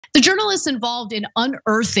The journalists involved in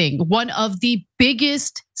unearthing one of the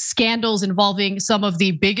biggest scandals involving some of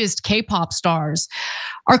the biggest K-pop stars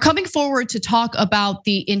are coming forward to talk about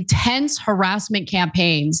the intense harassment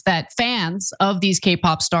campaigns that fans of these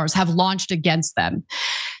K-pop stars have launched against them.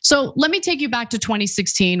 So let me take you back to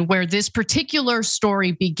 2016, where this particular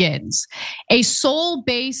story begins. A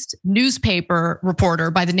Seoul-based newspaper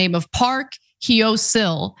reporter by the name of Park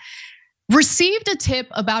Hyo-sil received a tip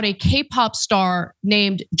about a K-pop star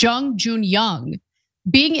named Kyung-yoon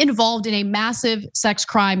being involved in a massive sex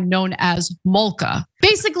crime known as molka.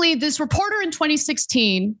 Basically, this reporter in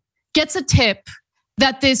 2016 gets a tip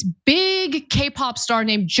that this big K-pop star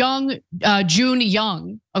named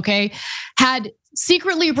Kyung-yoon, okay, had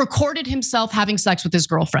secretly recorded himself having sex with his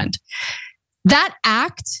girlfriend. That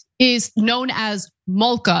act is known as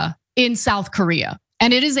molka in South Korea,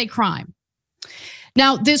 and it is a crime.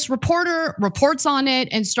 Now, this reporter reports on it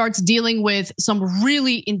and starts dealing with some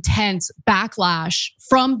really intense backlash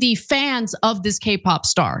from the fans of this K-pop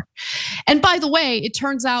star. And by the way, it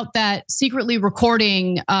turns out that secretly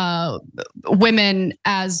recording women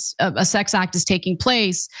as a sex act is taking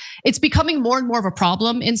place, it's becoming more and more of a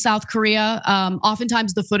problem in South Korea.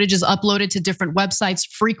 Oftentimes the footage is uploaded to different websites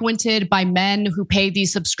frequented by men who pay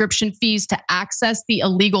these subscription fees to access the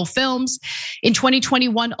illegal films. In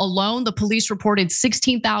 2021 alone, the police reported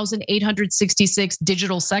 16,866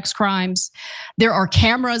 digital sex crimes. There are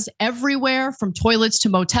cameras everywhere, from toilets to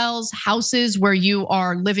motels, houses where you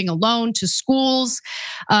are living alone, to schools.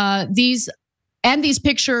 These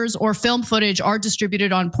pictures or film footage are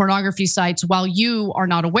distributed on pornography sites while you are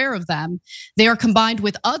not aware of them. They are combined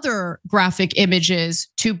with other graphic images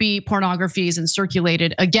to be pornographies and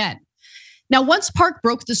circulated again. Now, once Park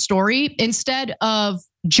broke the story, instead of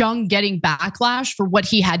Jung getting backlash for what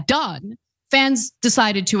he had done, fans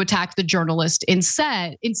decided to attack the journalist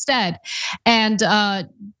instead. And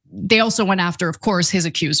they also went after, of course, his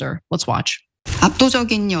accuser. Let's watch.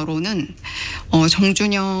 압도적인 여론은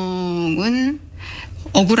정준영은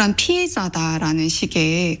억울한 피해자다라는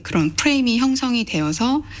식의 그런 프레임이 형성이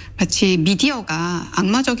되어서 마치 미디어가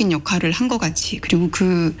악마적인 역할을 한 것 같이, 그리고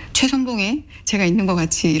그 최선봉에 제가 있는 것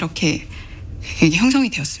같이 이렇게 형성이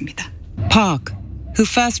되었습니다. Park, who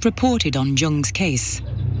first reported on Jung's case,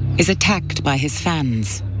 is attacked by his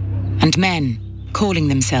fans and men calling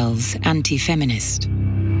themselves anti-feminist.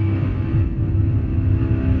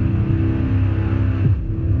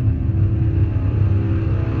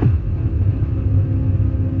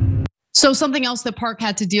 So something else that Park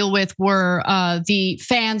had to deal with were the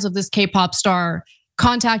fans of this K-pop star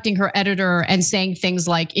contacting her editor and saying things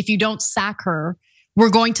like, if you don't sack her,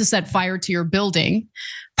 we're going to set fire to your building.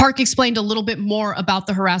 Park explained a little bit more about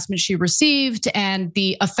the harassment she received and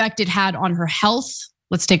the effect it had on her health.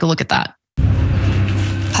 Let's take a look at that.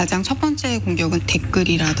 가장 첫 번째 공격은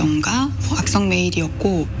댓글이라던가 악성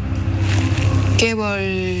메일이었고,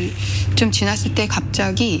 6개월쯤 지났을 때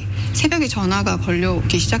갑자기 새벽에 전화가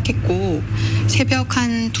걸려오기 시작했고, 새벽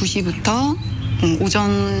한 2시부터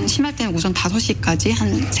오전, 심할 때는 오전 5시까지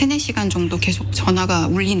한 3-4시간 정도 계속 전화가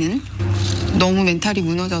울리는, 너무 멘탈이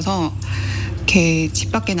무너져서 이렇게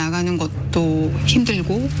집 밖에 나가는 것도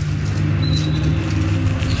힘들고,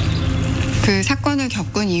 그 사건을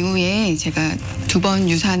겪은 이후에 제가 2번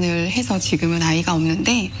유산을 해서 지금은 아이가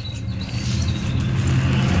없는데,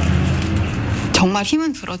 정말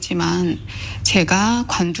힘은 들었지만 제가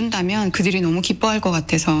관둔다면 그들이 너무 기뻐할 것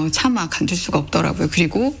같아서 차마 관둘 수가 없더라고요.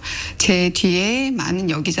 그리고 제 뒤에 많은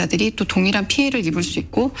여기자들이 또 동일한 피해를 입을 수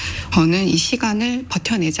있고, 저는 이 시간을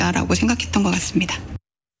버텨내자라고 생각했던 것 같습니다.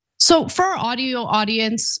 So for our audio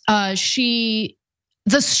audience, the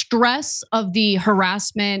stress of the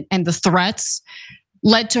harassment and the threats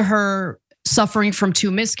led to her suffering from 2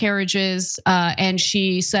 miscarriages. And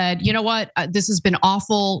she said, you know what, this has been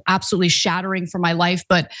awful, absolutely shattering for my life,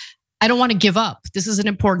 but I don't want to give up. This is an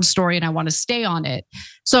important story and I want to stay on it.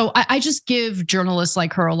 So I just give journalists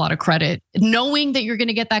like her a lot of credit. Knowing that you're going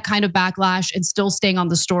to get that kind of backlash and still staying on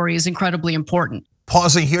the story is incredibly important.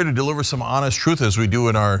 Pausing here to deliver some honest truth, as we do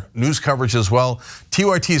in our news coverage as well.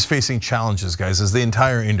 TYT is facing challenges, guys, as the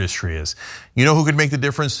entire industry is. You know who could make the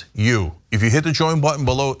difference? You. If you hit the join button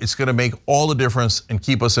below, it's gonna make all the difference and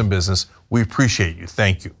keep us in business. We appreciate you,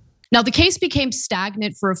 thank you. Now, the case became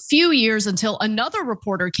stagnant for a few years until another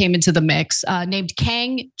reporter came into the mix named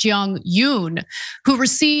Kyung-yoon, who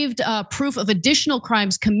received proof of additional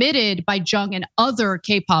crimes committed by Jung and other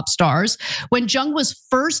K-pop stars. When Jung was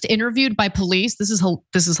first interviewed by police, this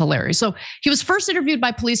is hilarious. So he was first interviewed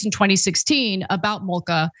by police in 2016 about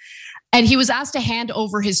molka, and he was asked to hand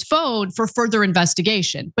over his phone for further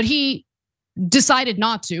investigation. But he decided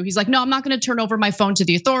not to. He's like, no, I'm not going to turn over my phone to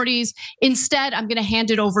the authorities. Instead, I'm going to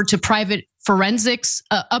hand it over to private forensics,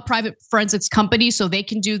 a private forensics company, so they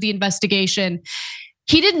can do the investigation.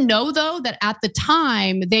 He didn't know, though, that at the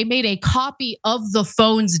time they made a copy of the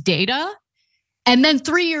phone's data. And then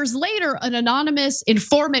 3 years later, an anonymous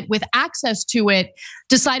informant with access to it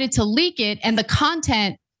decided to leak it, and the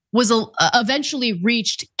content was eventually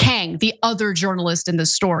reached Kang, the other journalist in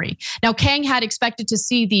this story. Now, Kang had expected to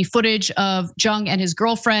see the footage of Jung and his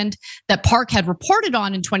girlfriend that Park had reported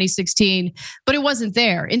on in 2016, but it wasn't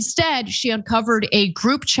there. Instead, she uncovered a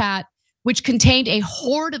group chat which contained a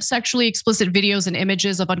horde of sexually explicit videos and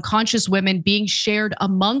images of unconscious women being shared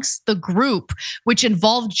amongst the group, which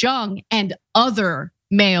involved Jung and other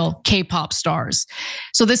male K-pop stars.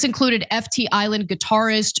 So this included FT Island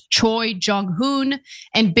guitarist Choi Jong-hoon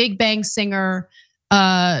and Big Bang singer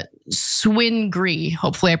Swingri.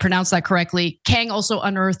 Hopefully I pronounced that correctly. Kang also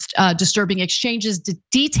unearthed disturbing exchanges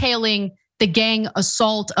detailing the gang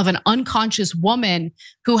assault of an unconscious woman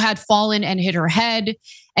who had fallen and hit her head.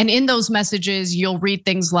 And in those messages, you'll read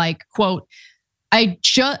things like, quote, I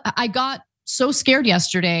got so scared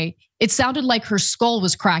yesterday, it sounded like her skull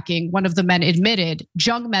was cracking, one of the men admitted.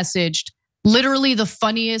 Jung messaged, literally the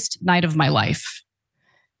funniest night of my life.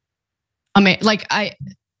 I mean, I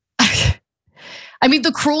mean,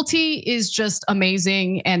 the cruelty is just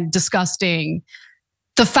amazing and disgusting.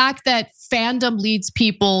 The fact that fandom leads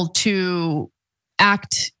people to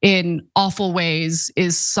act in awful ways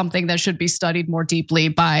is something that should be studied more deeply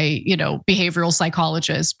by, behavioral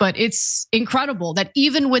psychologists. But it's incredible that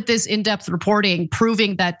even with this in-depth reporting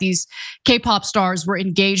proving that these K-pop stars were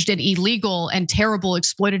engaged in illegal and terrible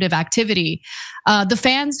exploitative activity, the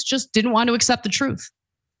fans just didn't want to accept the truth.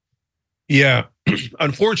 Yeah,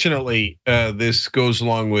 unfortunately, this goes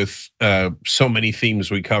along with so many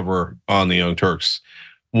themes we cover on the Young Turks.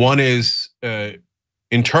 One is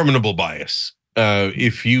interminable bias.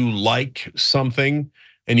 If you like something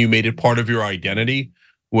and you made it part of your identity,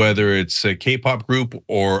 whether it's a K-pop group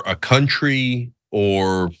or a country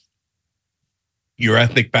or your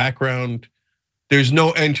ethnic background, there's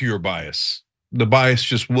no end to your bias. The bias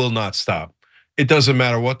just will not stop. It doesn't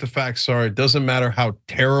matter what the facts are. It doesn't matter how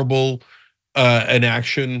terrible an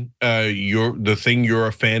action the thing you're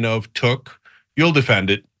a fan of took. You'll defend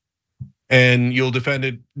it. And you'll defend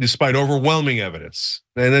it despite overwhelming evidence.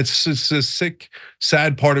 And it's a sick,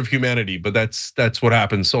 sad part of humanity, but that's what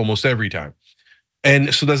happens almost every time.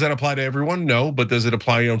 And so does that apply to everyone? No, but does it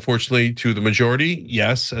apply, unfortunately, to the majority?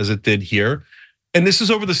 Yes, as it did here. And this is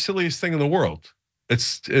over the silliest thing in the world.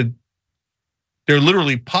 They're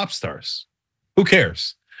literally pop stars. Who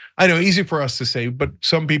cares? I know, easy for us to say, but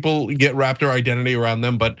some people get wrapped their identity around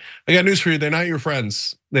them. But I got news for you, they're not your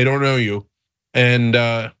friends. They don't know you. And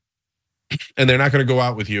they're not going to go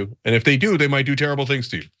out with you. And if they do, they might do terrible things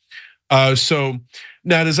to you. So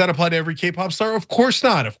now, does that apply to every K-pop star? Of course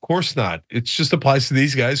not. Of course not. It just applies to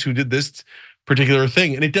these guys who did this particular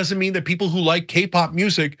thing. And it doesn't mean that people who like K-pop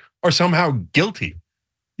music are somehow guilty.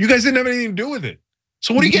 You guys didn't have anything to do with it.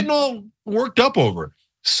 So what are you getting all worked up over?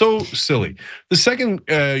 So silly. The second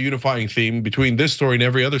unifying theme between this story and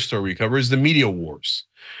every other story we cover is the media wars.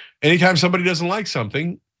 Anytime somebody doesn't like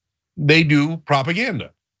something, they do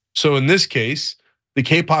propaganda. So in this case, the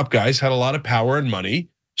K-pop guys had a lot of power and money,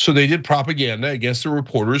 so they did propaganda against the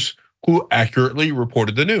reporters who accurately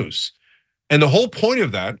reported the news. And the whole point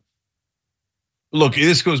of that, look,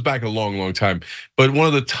 this goes back a long, long time, but one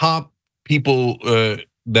of the top people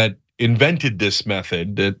that invented this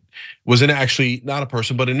method that was actually not a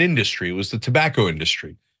person, but an industry, it was the tobacco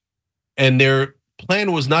industry. And their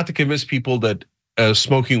plan was not to convince people that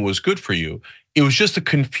smoking was good for you. It was just to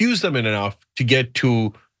confuse them enough to get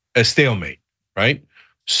to a stalemate, right?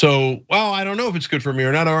 So, well, I don't know if it's good for me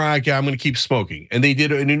or not. All right, I'm going to keep smoking. And they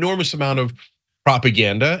did an enormous amount of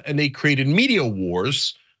propaganda and they created media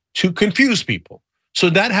wars to confuse people. So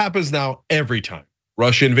that happens now every time.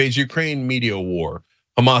 Russia invades Ukraine, media war.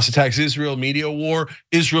 Hamas attacks Israel, media war.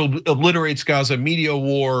 Israel obliterates Gaza, media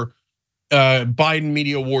war. Biden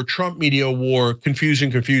media war, Trump media war,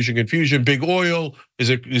 confusion. Big oil,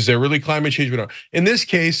 is there really climate change? In this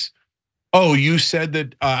case, oh, you said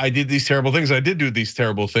that I did these terrible things. I did do these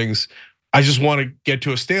terrible things. I just want to get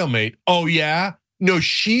to a stalemate. Oh yeah? No,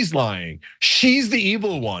 she's lying. She's the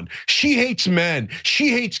evil one. She hates men.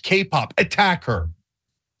 She hates K-pop. Attack her.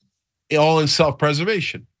 All in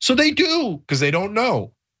self-preservation. So they do, because they don't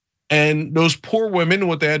know. And those poor women,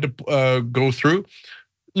 what they had to go through.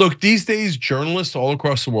 Look, these days, journalists all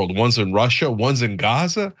across the world, one's in Russia, one's in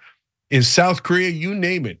Gaza, in South Korea, you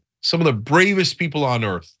name it. Some of the bravest people on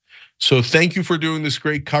earth So thank you for doing this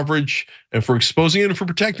great coverage and for exposing it and for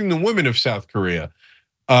protecting the women of South Korea.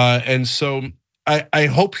 And so I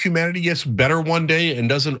hope humanity gets better one day and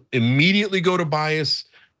doesn't immediately go to bias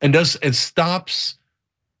and stops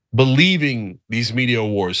believing these media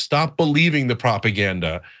wars, stop believing the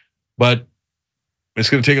propaganda. But it's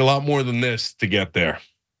going to take a lot more than this to get there.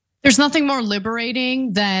 There's nothing more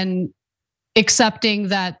liberating than accepting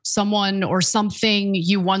that someone or something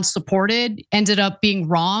you once supported ended up being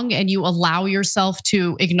wrong, and you allow yourself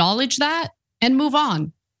to acknowledge that and move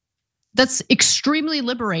on. That's extremely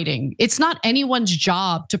liberating. It's not anyone's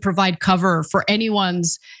job to provide cover for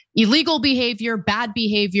anyone's illegal behavior, bad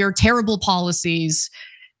behavior, terrible policies.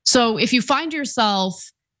 So if you find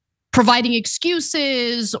yourself providing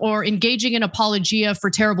excuses or engaging in apologia for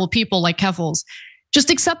terrible people like Keffel's, just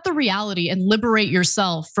accept the reality and liberate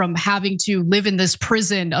yourself from having to live in this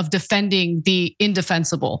prison of defending the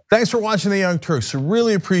indefensible. Thanks for watching The Young Turks.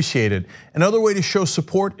 Really appreciate it. Another way to show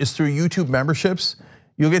support is through YouTube memberships.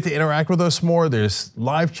 You'll get to interact with us more. There's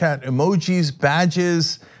live chat emojis,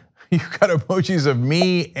 badges. You've got emojis of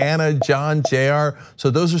me, Anna, John, JR. So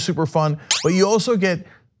those are super fun. But you also get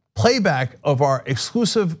playback of our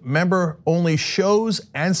exclusive member-only shows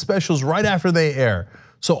and specials right after they air.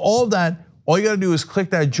 So all of that, all you gotta do is click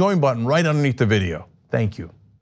that join button right underneath the video. Thank you.